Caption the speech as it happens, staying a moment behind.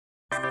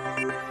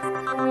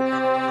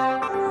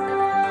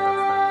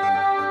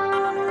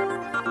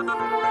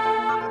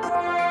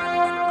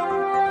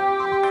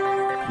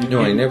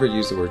No, I never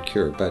use the word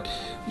cure, but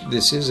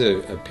this is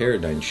a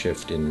paradigm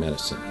shift in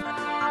medicine.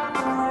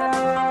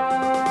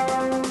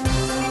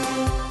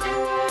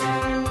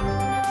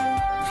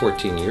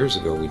 14 years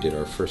ago, we did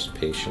our first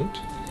patient,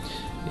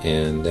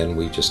 and then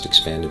we just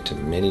expanded to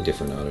many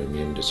different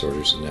autoimmune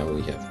disorders, and now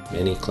we have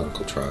many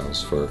clinical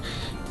trials for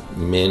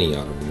many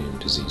autoimmune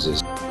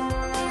diseases.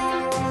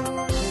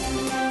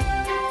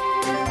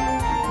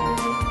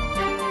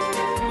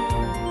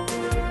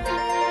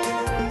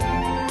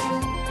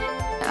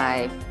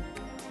 I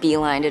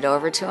beelined it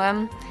over to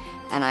him,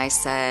 and I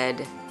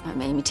said,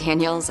 I'm Amy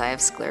Daniels, I have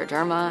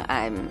Scleroderma,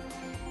 I'm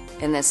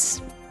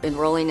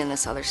enrolling in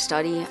this other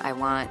study, I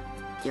want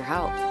your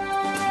help.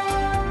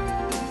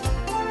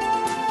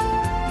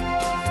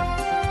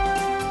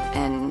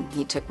 And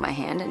he took my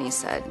hand and he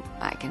said,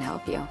 I can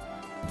help you.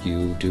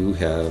 You do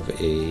have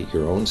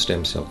your own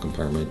stem cell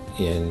compartment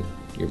in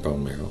your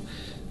bone marrow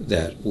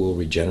that will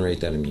regenerate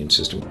that immune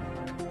system.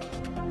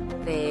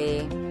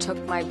 They took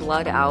my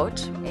blood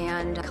out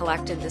and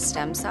collected the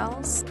stem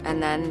cells,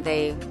 and then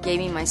they gave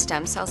me my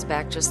stem cells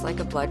back just like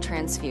a blood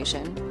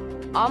transfusion.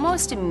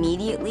 Almost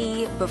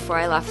immediately before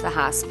I left the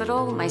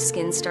hospital, my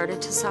skin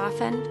started to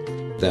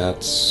soften.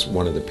 That's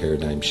one of the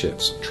paradigm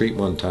shifts. Treat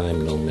one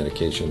time, no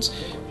medications.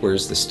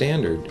 Whereas the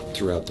standard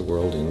throughout the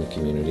world in the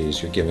community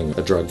is you're given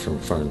a drug from a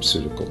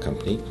pharmaceutical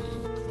company.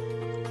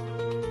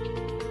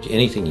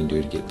 Anything you can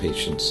do to get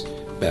patients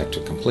back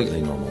to a completely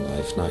normal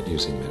life, not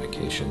using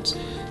medications,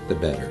 the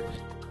better.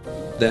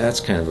 That's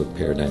kind of a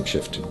paradigm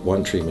shift.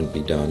 One treatment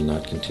be done,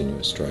 not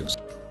continuous drugs.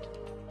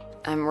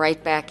 I'm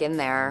right back in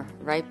there,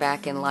 right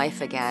back in life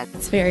again.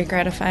 It's very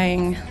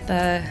gratifying.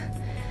 The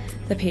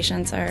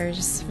patients are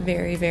just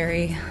very,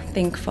 very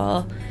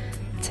thankful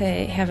to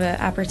have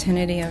an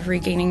opportunity of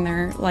regaining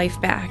their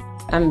life back.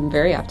 I'm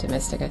very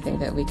optimistic. I think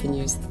that we can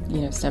use,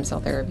 stem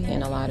cell therapy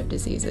in a lot of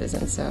diseases,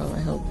 and so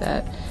I hope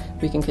that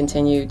we can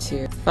continue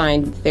to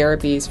find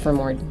therapies for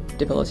more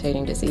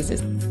debilitating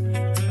diseases.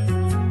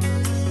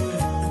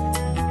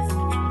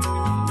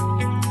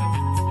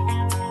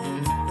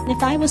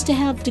 If I was to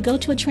have to go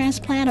to a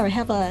transplant or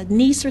have a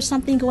niece or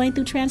something going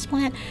through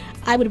transplant,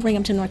 I would bring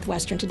them to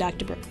Northwestern to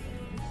Dr. Burt.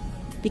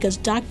 Because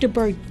Dr.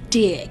 Burt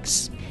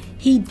digs.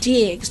 He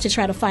digs to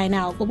try to find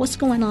out, well, what's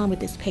going on with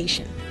this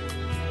patient?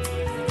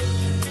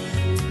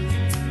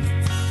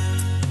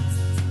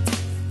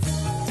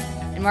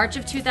 In March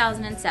of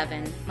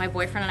 2007, my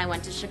boyfriend and I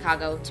went to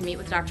Chicago to meet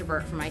with Dr.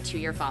 Burt for my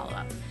 2-year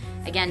follow-up.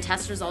 Again,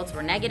 test results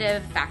were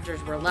negative,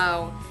 factors were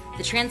low.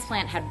 The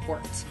transplant had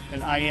worked.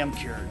 And I am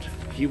cured.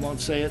 He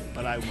won't say it,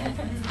 but I will.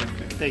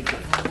 Thank you.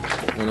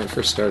 When I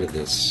first started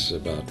this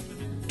about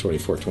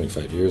 24,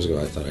 25 years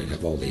ago, I thought I'd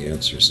have all the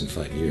answers in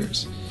 5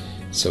 years.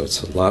 So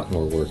it's a lot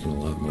more work and a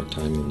lot more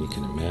time than you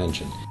can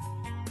imagine.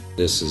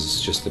 This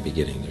is just the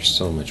beginning. There's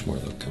so much more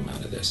that'll come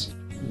out of this.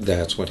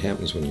 That's what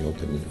happens when you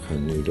open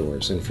new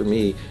doors. And for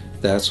me,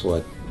 that's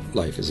what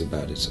life is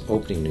about. It's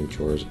opening new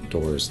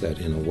doors that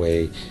in a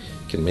way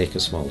can make a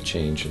small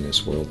change in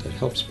this world that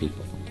helps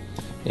people.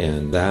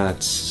 And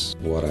that's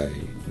what I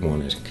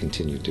want to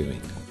continue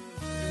doing.